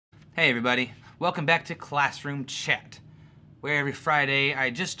Hey everybody, welcome back to Classroom Chat, where every Friday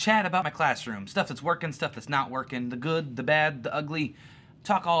I just chat about my classroom. Stuff that's working, stuff that's not working, the good, the bad, the ugly.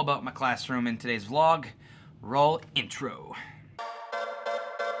 Talk all about my classroom in today's vlog. Roll intro.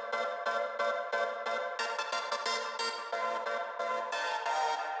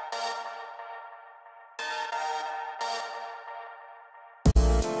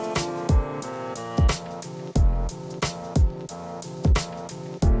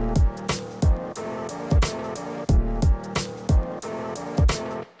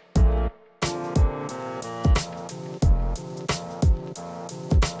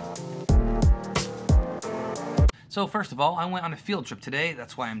 So first of all, I went on a field trip today.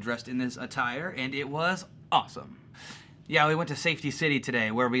 That's why I'm dressed in this attire, and it was awesome. Yeah, we went to Safety City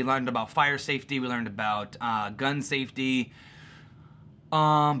today, where we learned about fire safety, we learned about gun safety,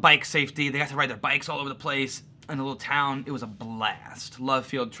 bike safety. They got to ride their bikes all over the place in a little town. It was a blast. Love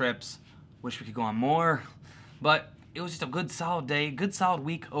field trips. Wish we could go on more, but it was just a good solid day, good solid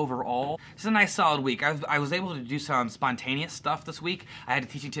week overall. It's a nice solid week. I was able to do some spontaneous stuff this week. I had a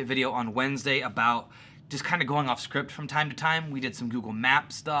teaching tip video on Wednesday about just kind of going off script from time to time. We did some Google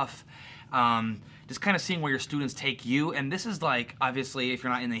Maps stuff, just kind of seeing where your students take you. And this is like, obviously, if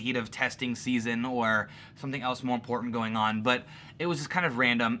you're not in the heat of testing season or something else more important going on, but it was just kind of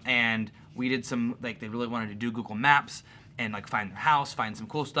random. And we did some, like, they really wanted to do Google Maps and like find their house, find some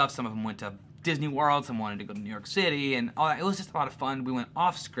cool stuff. Some of them went to Disney World, some wanted to go to New York City, and all that. It was just a lot of fun. We went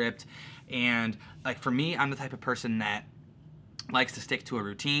off script, and like for me, I'm the type of person that likes to stick to a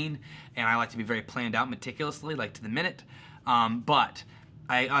routine, and I like to be very planned out meticulously, like to the minute. But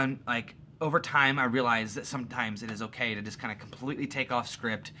like over time, I realized that sometimes it is okay to just kind of completely take off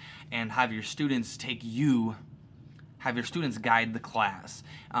script and have your students guide the class,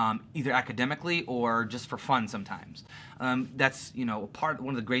 either academically or just for fun sometimes. That's, you know, one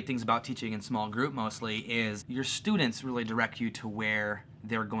of the great things about teaching in small group mostly is your students really direct you to where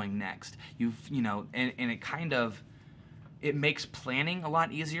they're going next. And it makes planning a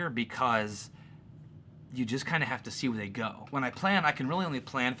lot easier because you just kind of have to see where they go. When I plan, I can really only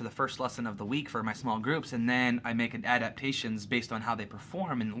plan for the first lesson of the week for my small groups, and then I make adaptations based on how they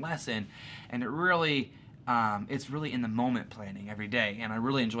perform in the lesson, and it's really in the moment planning every day, and I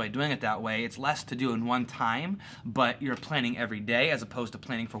really enjoy doing it that way. It's less to do in one time, but you're planning every day as opposed to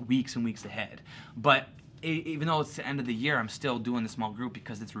planning for weeks and weeks ahead. But even though it's the end of the year, I'm still doing the small group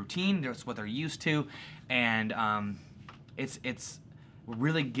because it's routine, that's what they're used to, and we're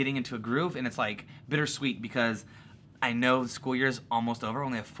really getting into a groove, and it's like bittersweet because I know the school year is almost over. We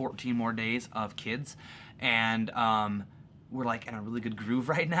only have 14 more days of kids, and we're like in a really good groove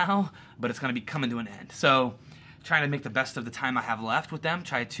right now, but it's gonna be coming to an end. So trying to make the best of the time I have left with them,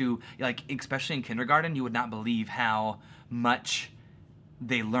 try to, like, especially in kindergarten, you would not believe how much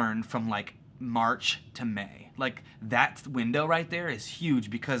they learn from like March to May. Like that window right there is huge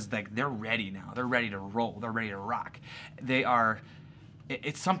because like they're ready now. They're ready to roll. They're ready to rock.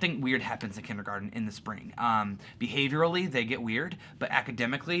 It's something weird happens in kindergarten in the spring. Behaviorally, they get weird, but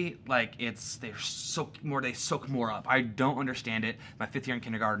academically, like they soak more up. I don't understand it. My 5th year in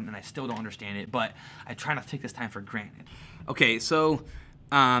kindergarten, and I still don't understand it, but I try not to take this time for granted. Okay, so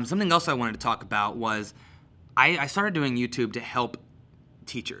something else I wanted to talk about was I started doing YouTube to help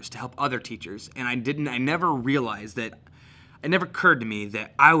teachers, to help other teachers, and I never realized that, it never occurred to me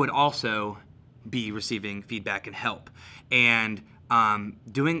that I would also be receiving feedback and help. And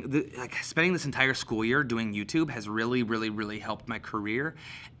spending this entire school year doing YouTube has really, really, really helped my career.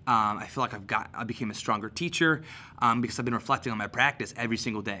 I feel like I became a stronger teacher because I've been reflecting on my practice every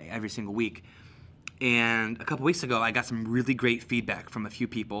single day, every single week. And a couple weeks ago, I got some really great feedback from a few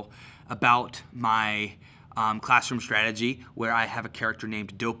people about my classroom strategy, where I have a character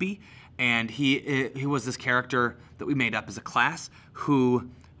named Dopey, and he was this character that we made up as a class who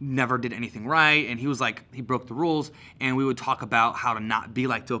never did anything right, and he broke the rules, and we would talk about how to not be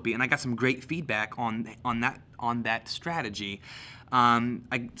like Dopey, and I got some great feedback on that strategy. The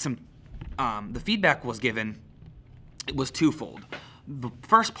feedback was given, it was twofold. The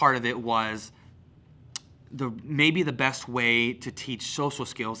first part of it was maybe the best way to teach social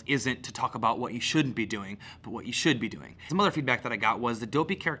skills isn't to talk about what you shouldn't be doing, but what you should be doing. Some other feedback that I got was the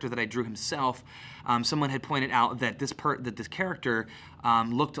Dopey character that I drew himself. Someone had pointed out that this character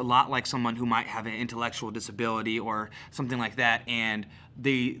looked a lot like someone who might have an intellectual disability or something like that, and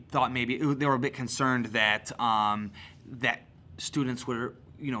they thought maybe they were a bit concerned that that students were,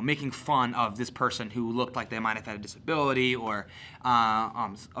 you know, making fun of this person who looked like they might have had a disability or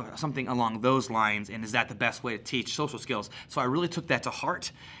something along those lines, and is that the best way to teach social skills? So I really took that to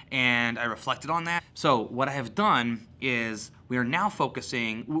heart, and I reflected on that. So what I have done is we are now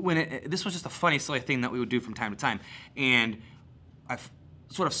focusing, this was just a funny, silly thing that we would do from time to time, and I've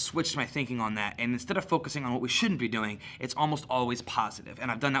sort of switched my thinking on that, and instead of focusing on what we shouldn't be doing, it's almost always positive. And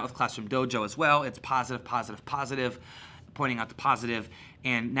I've done that with Classroom Dojo as well. It's positive, positive, positive, pointing out the positive.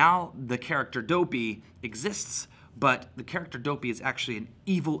 And now the character Dopey exists, but the character Dopey is actually an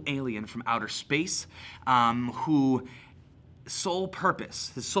evil alien from outer space who his sole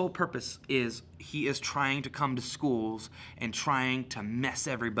purpose is he is trying to come to schools and trying to mess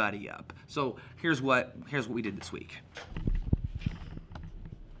everybody up. So here's what we did this week.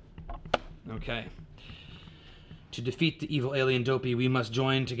 Okay. To defeat the evil alien Dopey, we must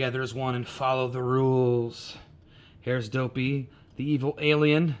join together as one and follow the rules. Here's Dopey, the evil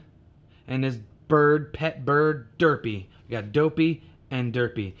alien, and his pet bird, Derpy. We got Dopey and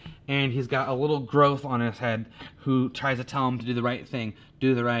Derpy. And he's got a little growth on his head who tries to tell him to do the right thing.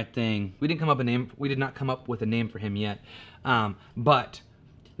 Do the right thing. We did not come up with a name for him yet. But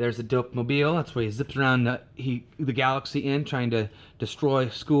there's the Dope Mobile. That's where he zips around the galaxy in trying to destroy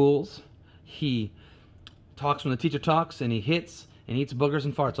schools. He talks when the teacher talks, and he hits and eats boogers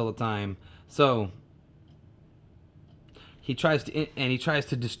and farts all the time. So he tries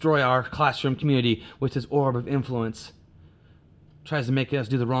to destroy our classroom community with his orb of influence. Tries to make us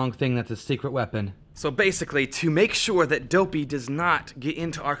do the wrong thing. That's his secret weapon. So basically, to make sure that Dopey does not get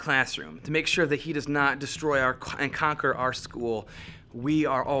into our classroom, to make sure that he does not destroy and conquer our school, we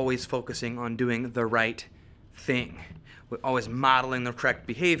are always focusing on doing the right thing. We're always modeling the correct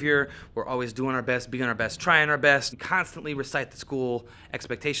behavior. We're always doing our best, being our best, trying our best. We constantly recite the school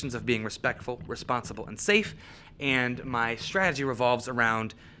expectations of being respectful, responsible, and safe. And my strategy revolves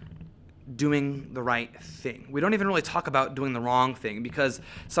around doing the right thing. We don't even really talk about doing the wrong thing because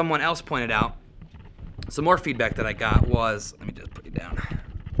someone else pointed out, some more feedback that I got was, let me just put it down,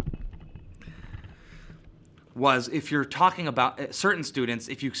 was if you're talking about certain students,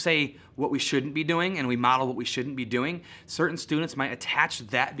 if you say what we shouldn't be doing and we model what we shouldn't be doing, certain students might attach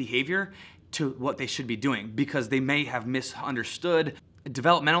that behavior to what they should be doing because they may have misunderstood.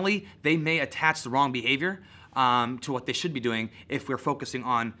 Developmentally, they may attach the wrong behavior to what they should be doing if we're focusing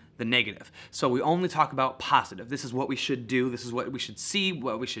on the negative. So we only talk about positive. This is what we should do. This is what we should see,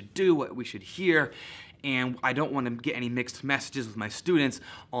 what we should do, what we should hear. And I don't want to get any mixed messages with my students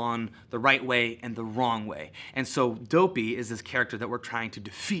on the right way and the wrong way. And so Dopey is this character that we're trying to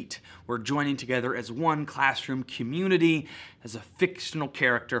defeat. We're joining together as one classroom community, as a fictional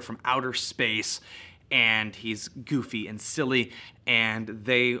character from outer space, and he's goofy and silly, and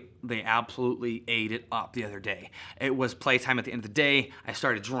they absolutely ate it up the other day. It was playtime at the end of the day. I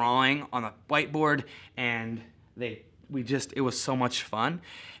started drawing on a whiteboard, and it was so much fun.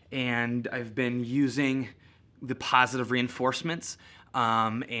 And I've been using the positive reinforcements,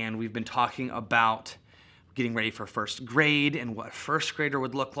 and we've been talking about getting ready for first grade and what a first grader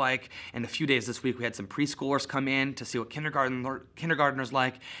would look like. And a few days this week, we had some preschoolers come in to see what kindergartners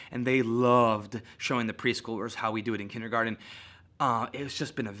like, and they loved showing the preschoolers how we do it in kindergarten. It's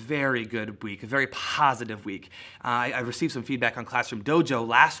just been a very good week, a very positive week. I received some feedback on Classroom Dojo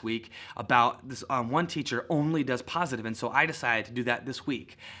last week about this one teacher only does positive, and so I decided to do that this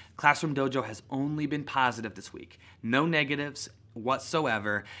week. Classroom Dojo has only been positive this week. No negatives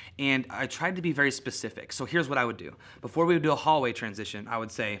whatsoever, and I tried to be very specific. So here's what I would do. Before we would do a hallway transition, I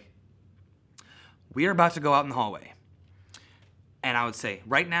would say, we are about to go out in the hallway. And I would say,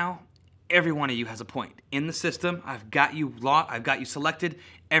 right now, every one of you has a point. In the system, I've got you selected,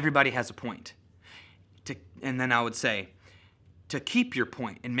 everybody has a point. And then I would say, to keep your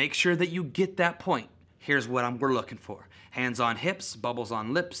point and make sure that you get that point, here's what we're looking for. Hands on hips, bubbles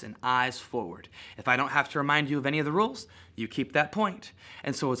on lips, and eyes forward. If I don't have to remind you of any of the rules, you keep that point.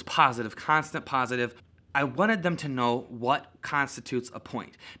 And so it's positive, constant positive. I wanted them to know what constitutes a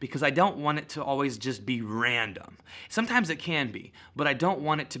point because I don't want it to always just be random. Sometimes it can be, but I don't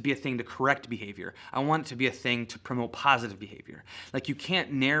want it to be a thing to correct behavior. I want it to be a thing to promote positive behavior. Like you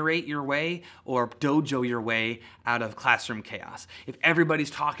can't narrate your way or dojo your way out of classroom chaos. If everybody's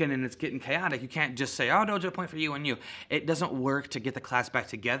talking and it's getting chaotic, you can't just say, oh, dojo point for you and you. It doesn't work to get the class back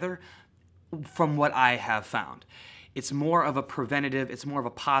together from what I have found. It's more of a preventative, it's more of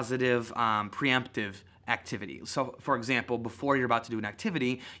a positive, preemptive activity. So, for example, before you're about to do an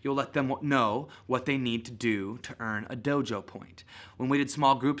activity, you'll let them know what they need to do to earn a dojo point. When we did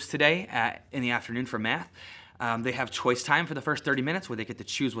small groups today in the afternoon for math, they have choice time for the first 30 minutes where they get to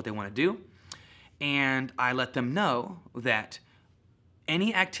choose what they want to do. And I let them know that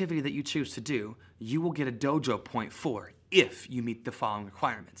any activity that you choose to do, you will get a dojo point for if you meet the following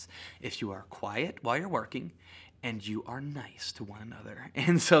requirements. If you are quiet while you're working, and you are nice to one another.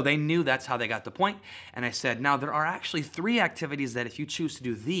 And so they knew that's how they got the point. And I said, now there are actually 3 activities that if you choose to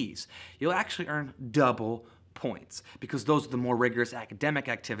do these, you'll actually earn double points, because those are the more rigorous academic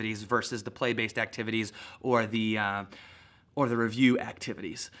activities versus the play-based activities or the review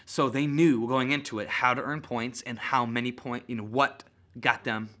activities. So they knew going into it how to earn points and how many what got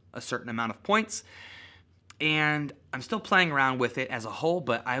them a certain amount of points. And I'm still playing around with it as a whole,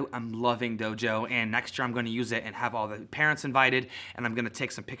 but I'm loving dojo, and next year I'm going to use it and have all the parents invited, and I'm going to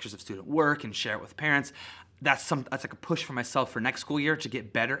take some pictures of student work and share it with parents. That's like a push for myself for next school year to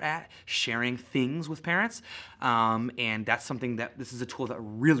get better at sharing things with parents, and that's something that this is a tool that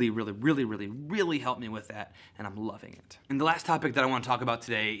really helped me with that, and I'm loving it. And the last topic that I want to talk about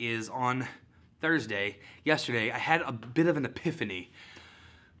today is on yesterday, I had a bit of an epiphany.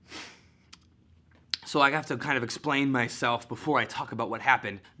 So I have to kind of explain myself before I talk about what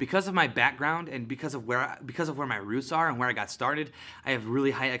happened. Because of my background and because of where my roots are and where I got started, I have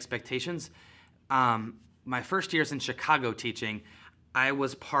really high expectations. My first years in Chicago teaching, I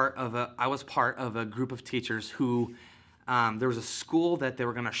was part of a group of teachers who there was a school that they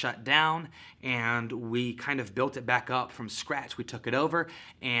were going to shut down, and we kind of built it back up from scratch. We took it over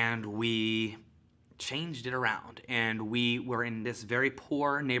and we changed it around, and we were in this very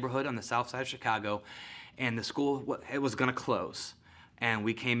poor neighborhood on the south side of Chicago, and the school, it was going to close. And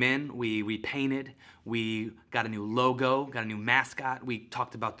we came in, we repainted, we got a new logo, got a new mascot. We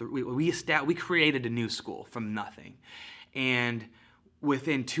talked about we created a new school from nothing, and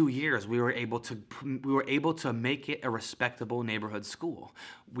within 2 years, we were able to make it a respectable neighborhood school.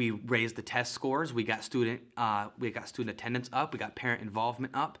 We raised the test scores. We got student attendance up. We got parent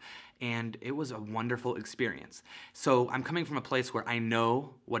involvement up, and it was a wonderful experience. So I'm coming from a place where I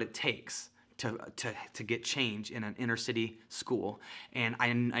know what it takes to get change in an inner city school, and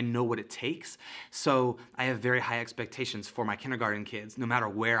I know what it takes. So I have very high expectations for my kindergarten kids, no matter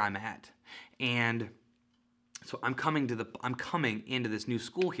where I'm at, and so I'm coming into this new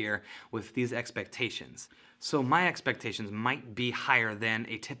school here with these expectations. So my expectations might be higher than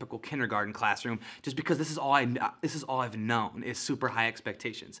a typical kindergarten classroom, just because this is all I've known is super high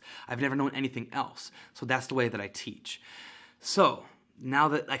expectations. I've never known anything else. So that's the way that I teach. So now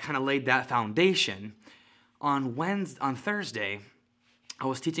that I kind of laid that foundation, on Thursday, I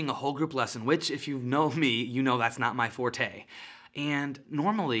was teaching a whole group lesson, which if you know me, you know that's not my forte. And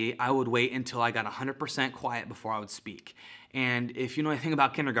normally, I would wait until I got 100% quiet before I would speak. And if you know anything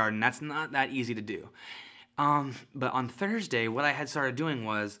about kindergarten, that's not that easy to do. But on Thursday, what I had started doing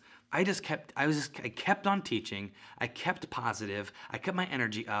was I kept on teaching. I kept positive. I kept my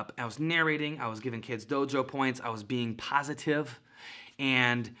energy up. I was narrating. I was giving kids dojo points. I was being positive.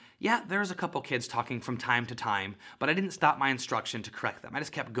 And yeah, there was a couple kids talking from time to time, but I didn't stop my instruction to correct them. I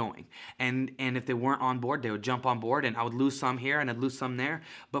just kept going. And if they weren't on board, they would jump on board, and I would lose some here and I'd lose some there.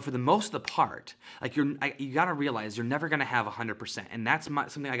 But for the most of the part, like you got to realize you're never going to have 100%. And that's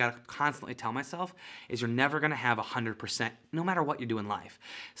something I got to constantly tell myself is you're never going to have 100% no matter what you do in life.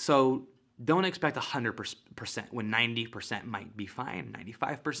 So don't expect 100% when 90% might be fine,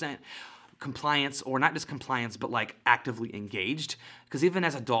 95%. Compliance, or not just compliance, but like actively engaged. Because even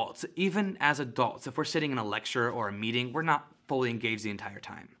as adults, if we're sitting in a lecture or a meeting, we're not fully engaged the entire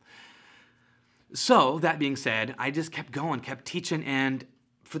time. So that being said, I just kept going, kept teaching, and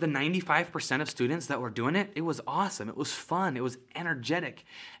for the 95% of students that were doing it, it was awesome. It was fun. It was energetic.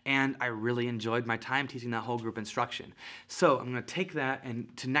 And I really enjoyed my time teaching that whole group instruction. So I'm going to take that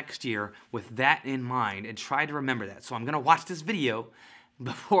to next year with that in mind and try to remember that. So I'm going to watch this video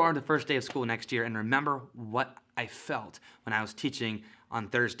before the first day of school next year and remember what I felt when I was teaching on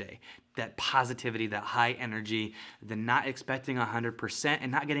Thursday. That positivity, that high energy, the not expecting 100%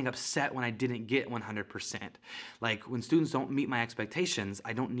 and not getting upset when I didn't get 100%. Like when students don't meet my expectations,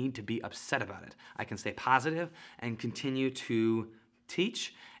 I don't need to be upset about it. I can stay positive and continue to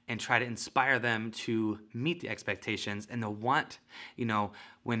teach and try to inspire them to meet the expectations, and they'll want,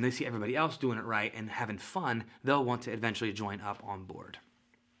 when they see everybody else doing it right and having fun, they'll want to eventually join up on board.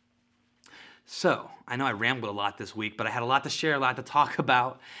 So, I know I rambled a lot this week, but I had a lot to share, a lot to talk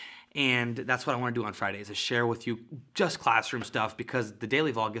about, and that's what I want to do on Fridays, is share with you just classroom stuff, because the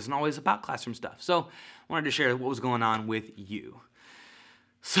daily vlog isn't always about classroom stuff. So, I wanted to share what was going on with you.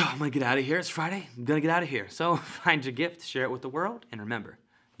 So, I'm going to get out of here. It's Friday. I'm going to get out of here. So, find your gift, share it with the world, and remember,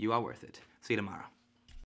 you are worth it. See you tomorrow.